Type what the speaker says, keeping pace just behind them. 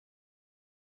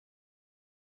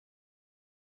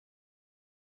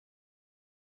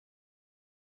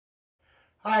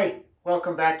Hi,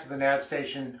 welcome back to the Nav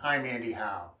Station. I'm Andy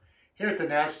Howe. Here at the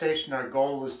Nav Station, our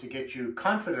goal is to get you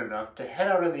confident enough to head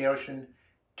out in the ocean,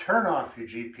 turn off your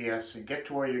GPS, and get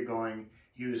to where you're going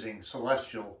using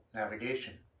celestial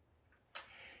navigation.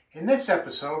 In this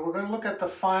episode, we're going to look at the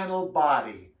final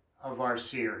body of our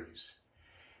series,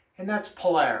 and that's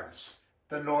Polaris,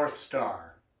 the North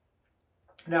Star.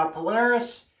 Now,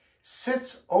 Polaris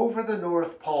sits over the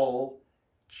North Pole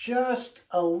just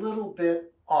a little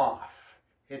bit off.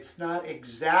 It's not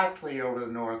exactly over the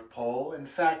North Pole. In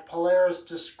fact, Polaris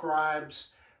describes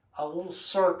a little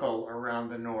circle around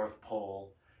the North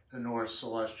Pole, the North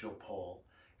Celestial Pole,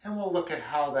 and we'll look at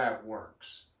how that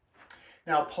works.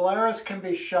 Now, Polaris can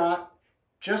be shot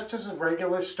just as a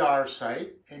regular star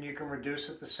sight, and you can reduce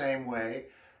it the same way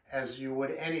as you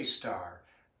would any star.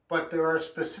 But there are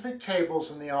specific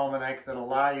tables in the almanac that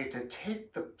allow you to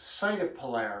take the sight of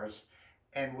Polaris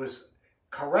and with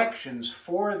corrections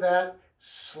for that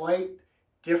slight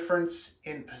difference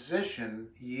in position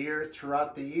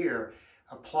throughout the year,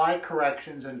 apply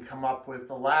corrections and come up with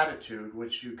the latitude,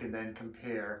 which you can then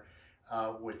compare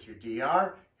with your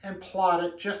DR and plot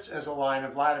it just as a line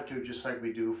of latitude, just like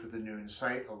we do for the noon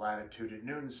sight, a latitude at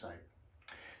noon sight.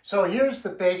 So here's the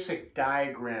basic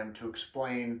diagram to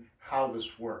explain how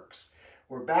this works.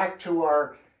 We're back to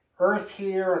our Earth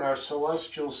here and our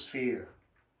celestial sphere.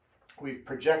 We've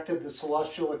projected the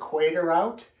celestial equator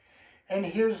out, and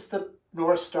here's the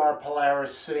North Star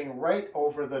Polaris sitting right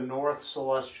over the North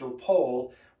Celestial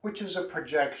Pole, which is a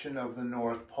projection of the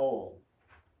North Pole.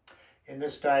 In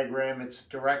this diagram, it's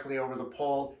directly over the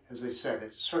pole. As I said,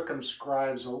 it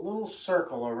circumscribes a little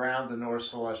circle around the North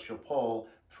Celestial Pole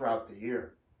throughout the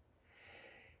year.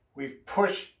 We've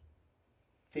pushed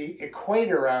the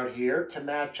equator out here to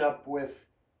match up with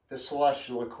the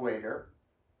celestial equator,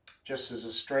 just as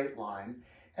a straight line.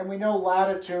 And we know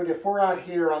latitude, if we're out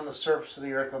here on the surface of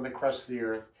the Earth, on the crust of the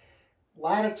Earth,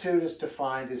 latitude is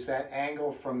defined as that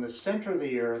angle from the center of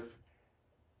the Earth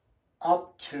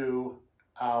up to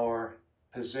our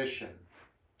position.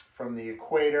 From the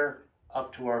equator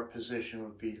up to our position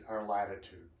would be our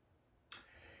latitude.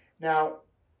 Now,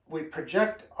 we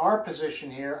project our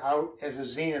position here out as a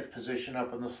zenith position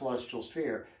up in the celestial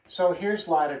sphere. So here's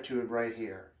latitude right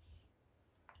here,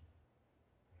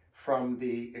 from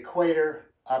the equator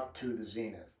up to the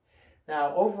zenith.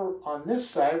 Now over on this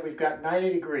side, we've got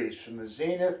 90 degrees from the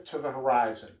zenith to the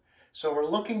horizon. So we're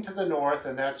looking to the north,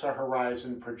 and that's our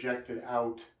horizon projected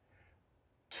out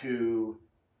to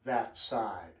that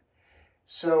side.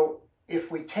 So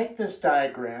if we take this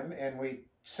diagram and we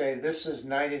say this is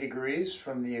 90 degrees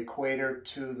from the equator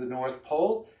to the North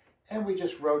Pole, and we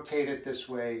just rotate it this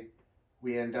way,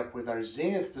 we end up with our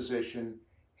zenith position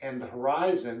and the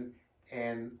horizon.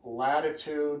 And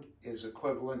latitude is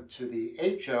equivalent to the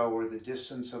HO, or the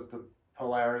distance of the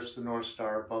Polaris, the North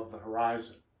Star, above the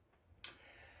horizon.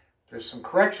 There's some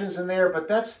corrections in there, but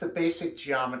that's the basic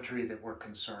geometry that we're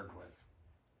concerned with.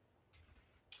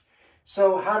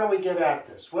 So how do we get at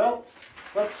this? Well,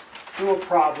 let's do a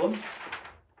problem.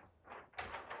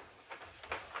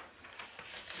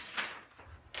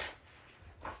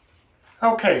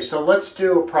 Okay, so let's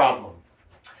do a problem.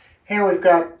 Here we've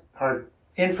got our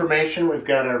information. We've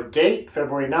got our date,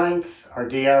 February 9th, our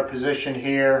DR position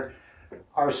here,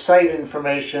 our site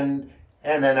information,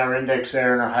 and then our index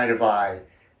error and our height of eye,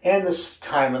 and the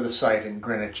time of the site in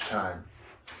Greenwich time.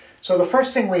 So the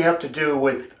first thing we have to do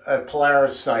with a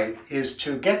Polaris site is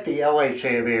to get the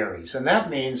LHA of Aires, and that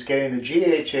means getting the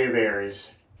GHA of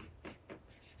Aires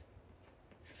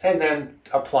and then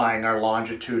applying our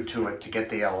longitude to it to get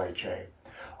the LHA.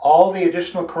 All the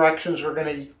additional corrections we're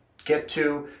going to get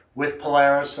to with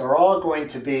Polaris are all going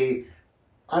to be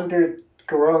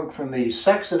undergoing from the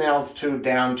section altitude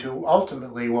down to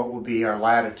ultimately what will be our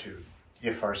latitude,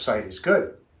 if our site is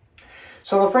good.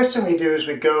 So the first thing we do is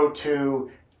we go to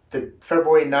the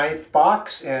February 9th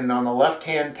box, and on the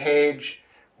left-hand page,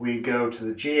 we go to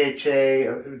the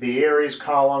GHA, the Aries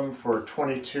column for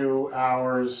 22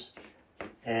 hours,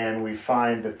 and we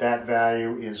find that that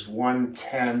value is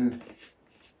 110.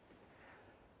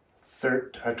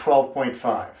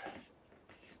 12.5.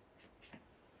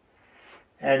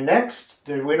 And next,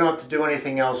 we don't have to do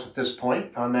anything else at this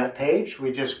point on that page.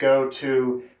 We just go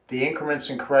to the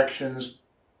increments and corrections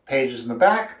pages in the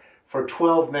back for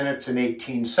 12 minutes and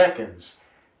 18 seconds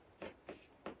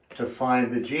to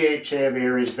find the GHA of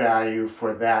Aries value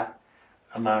for that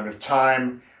amount of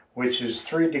time, which is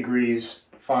 3 degrees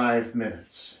 5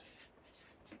 minutes.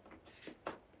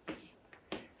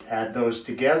 Add those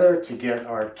together to get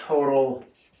our total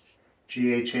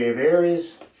GHA of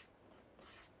Aries.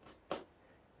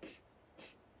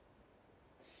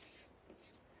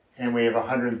 and we have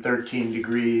 113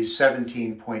 degrees,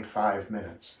 17.5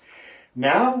 minutes.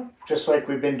 Now, just like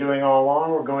we've been doing all along,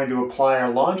 we're going to apply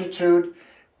our longitude.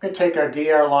 We're going to take our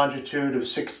DR longitude of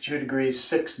 62 degrees,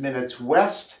 6 minutes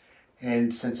west,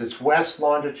 and since it's west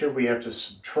longitude, we have to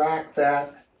subtract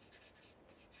that,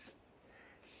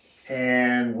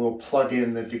 and we'll plug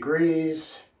in the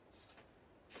degrees.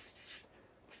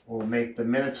 We'll make the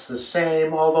minutes the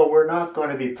same, although we're not going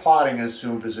to be plotting an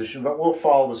assumed position, but we'll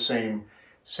follow the same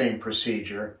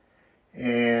procedure.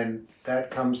 And that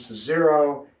comes to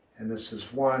 0, and this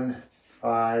is 1,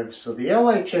 5. So the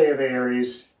LHA of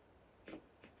Aries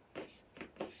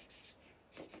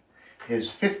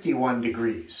is 51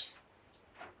 degrees.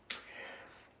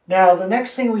 Now, the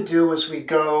next thing we do is we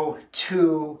go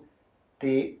to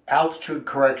the altitude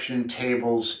correction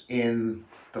tables in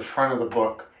the front of the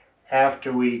book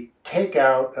after we take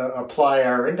out, apply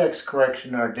our index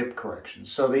correction, our dip correction.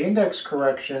 So the index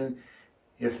correction,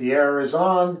 if the error is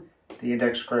on, the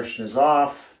index correction is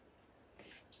off.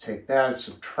 Take that,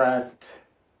 subtract,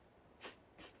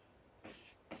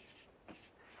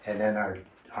 and then our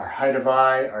height of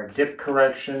eye, our dip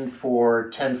correction for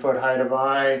 10-foot height of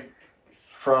eye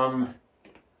from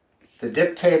the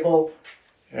dip table.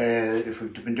 If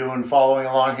we've been following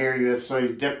along here, you see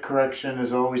dip correction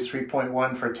is always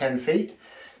 3.1 for 10 feet.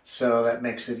 So that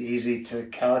makes it easy to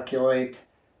calculate.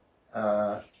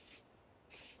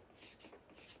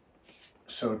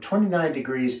 So 29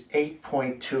 degrees,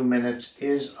 8.2 minutes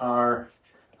is our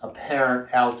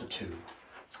apparent altitude.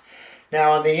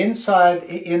 Now on the inside,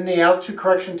 in the altitude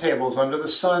correction tables, under the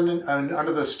sun and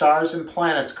under the stars and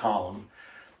planets column,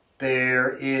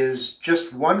 there is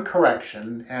just one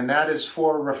correction, and that is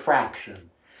for refraction.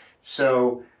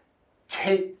 So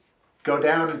go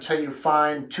down until you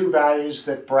find two values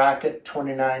that bracket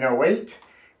 2908,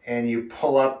 and you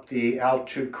pull up the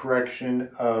altitude correction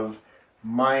of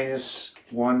minus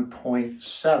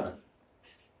 1.7.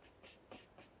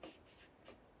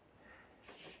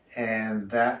 And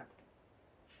that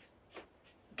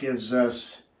gives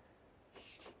us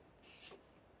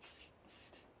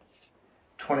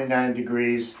 29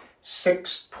 degrees,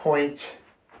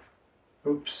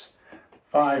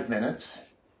 5 minutes.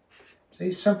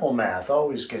 See, simple math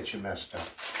always gets you messed up.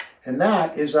 And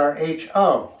that is our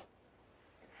HO.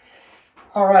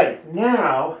 All right,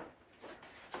 now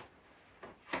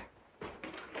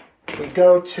we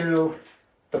go to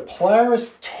the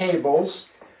Polaris tables,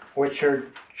 which are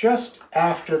just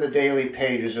after the daily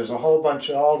pages. There's a whole bunch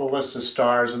of all the list of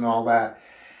stars and all that.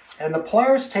 And the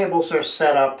Polaris tables are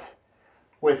set up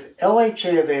with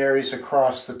LHA of Aries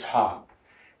across the top.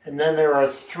 And then there are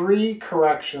 3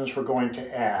 corrections we're going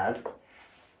to add.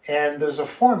 And there's a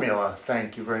formula,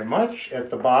 thank you very much,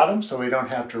 at the bottom, so we don't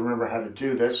have to remember how to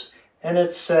do this. And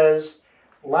it says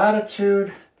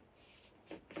latitude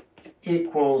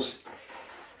equals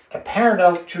apparent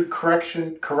altitude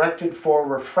correction corrected for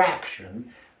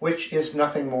refraction, which is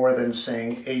nothing more than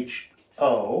saying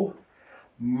HO,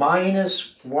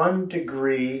 minus 1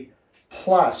 degree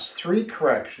plus 3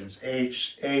 corrections, A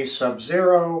sub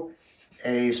 0,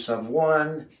 A sub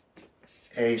 1,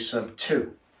 A sub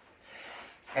 2.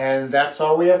 And that's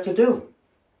all we have to do.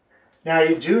 Now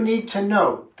you do need to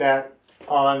note that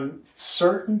on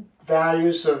certain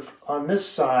values on this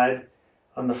side,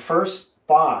 on the first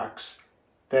box,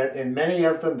 that in many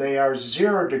of them they are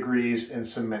 0 degrees in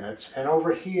some minutes, and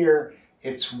over here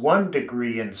it's 1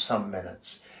 degree in some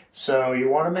minutes. So you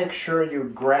want to make sure you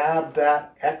grab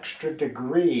that extra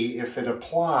degree if it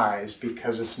applies,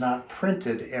 because it's not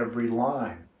printed every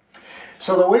line.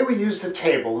 So the way we use the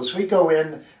table is we go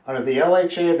in under the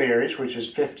LHA of Aires, which is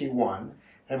 51,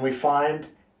 and we find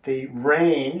the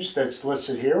range that's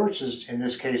listed here, which is in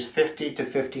this case 50 to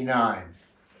 59.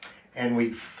 And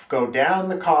we go down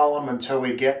the column until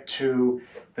we get to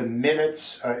the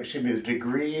the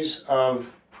degrees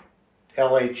of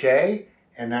LHA,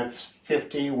 and that's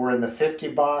 50. We're in the 50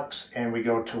 box, and we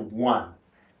go to 1.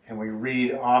 And we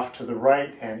read off to the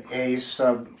right, and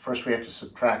first we have to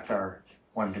subtract our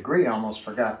 1 degree, I almost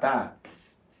forgot that.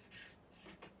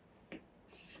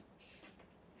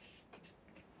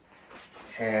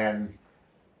 And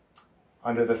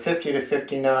under the 50 to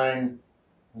 59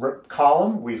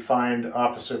 column, we find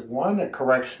opposite 1, a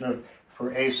correction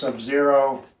for A sub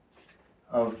 0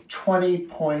 of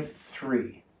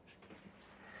 20.3.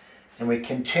 And we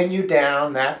continue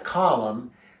down that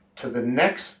column to the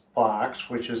next box,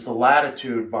 which is the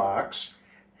latitude box.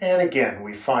 And again,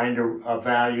 we find a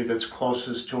value that's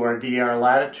closest to our DR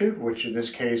latitude, which in this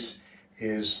case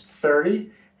is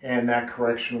 30, and that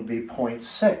correction will be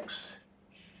 0.6.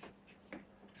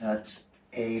 That's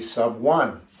A sub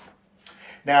 1.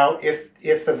 Now,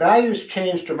 if the values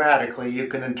change dramatically, you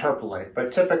can interpolate,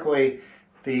 but typically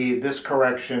this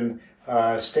correction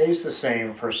stays the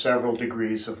same for several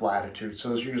degrees of latitude, so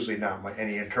there's usually not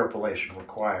any interpolation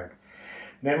required.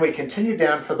 And then we continue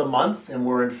down for the month, and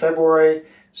we're in February,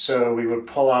 so we would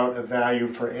pull out a value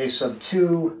for A sub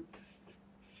 2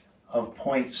 of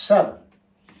 0.7.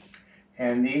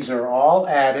 And these are all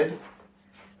added,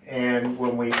 and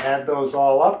when we add those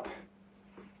all up,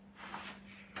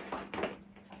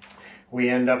 we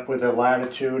end up with a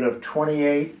latitude of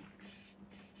 28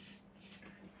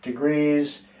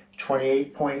 degrees,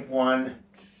 28.1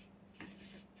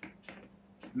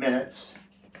 minutes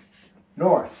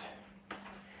north.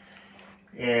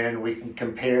 And we can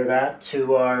compare that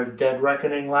to our dead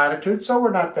reckoning latitude. So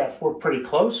we're pretty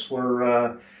close.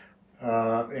 We're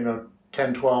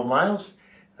 10, 12 miles.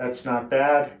 That's not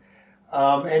bad.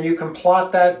 And you can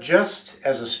plot that just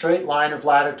as a straight line of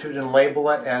latitude and label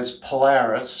it as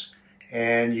Polaris.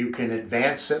 And you can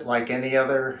advance it like any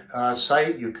other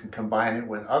sight. You can combine it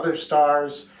with other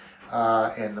stars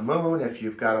and the moon if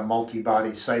you've got a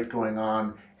multi-body sight going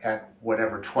on at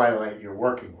whatever twilight you're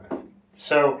working with.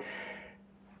 So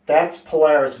that's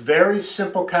Polaris. Very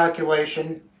simple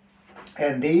calculation.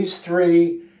 And these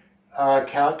three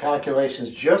calculations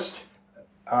just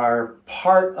are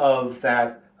part of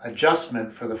that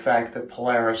adjustment for the fact that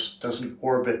Polaris doesn't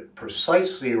orbit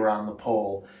precisely around the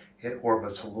pole. It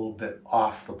orbits a little bit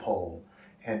off the pole.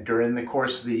 And during the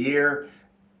course of the year,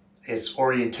 its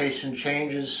orientation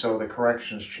changes, so the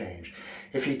corrections change.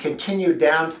 If you continue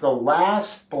down to the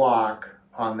last block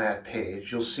on that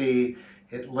page, you'll see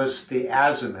it lists the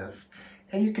azimuth.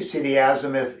 And you can see the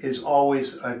azimuth is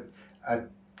always a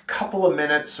couple of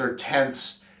minutes or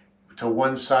tenths to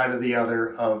one side or the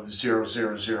other of 0,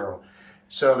 0, 0.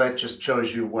 So that just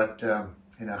shows you what, how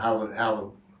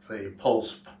the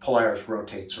Polaris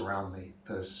rotates around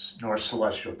the North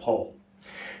Celestial Pole.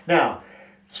 Now,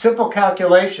 simple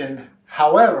calculation,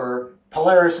 however,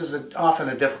 Polaris is often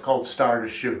a difficult star to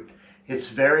shoot. It's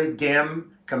very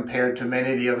dim compared to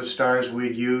many of the other stars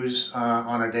we'd use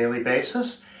on a daily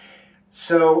basis.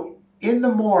 So in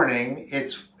the morning,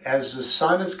 as the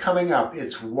sun is coming up,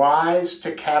 it's wise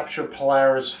to capture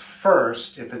Polaris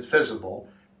first, if it's visible,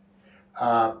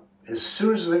 as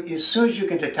soon as you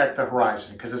can detect the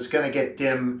horizon, because it's going to get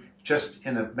dim just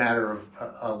in a matter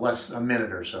of a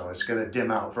minute or so. It's going to dim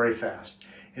out very fast.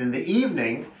 In the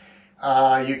evening,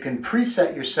 you can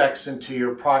preset your sextant to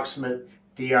your approximate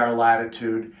DR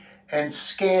latitude and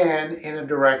scan in a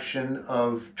direction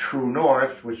of true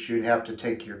north, which you'd have to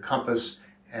take your compass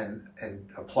and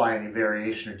apply any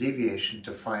variation or deviation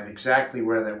to find exactly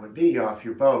where that would be off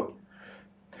your boat.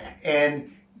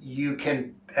 And you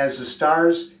can, as the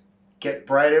stars get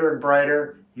brighter and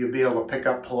brighter, you'll be able to pick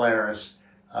up Polaris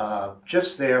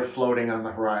just there floating on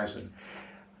the horizon.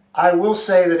 I will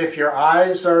say that if your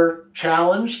eyes are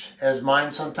challenged, as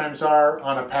mine sometimes are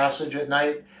on a passage at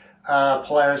night,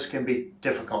 Polaris can be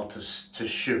difficult to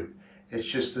shoot. It's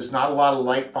just there's not a lot of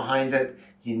light behind it.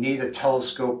 You need a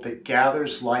telescope that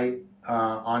gathers light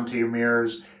onto your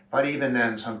mirrors, but even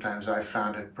then sometimes I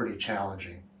found it pretty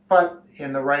challenging. But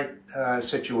in the right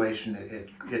situation,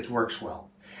 it works well.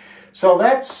 So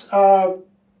that's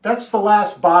the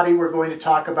last body we're going to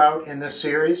talk about in this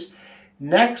series.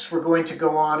 Next, we're going to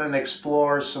go on and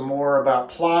explore some more about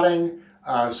plotting,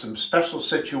 some special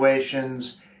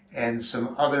situations, and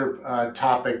some other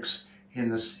topics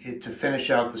to finish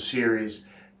out the series.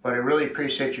 But I really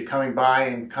appreciate you coming by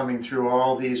and coming through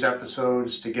all these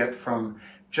episodes to get from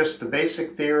just the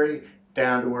basic theory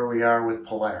down to where we are with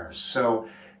Polaris. So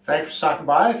thanks for stopping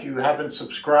by. If you haven't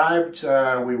subscribed,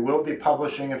 we will be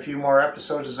publishing a few more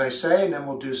episodes, as I say, and then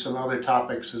we'll do some other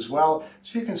topics as well.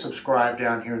 So you can subscribe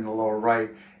down here in the lower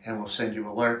right, and we'll send you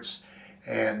alerts.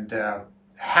 And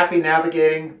happy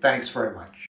navigating. Thanks very much.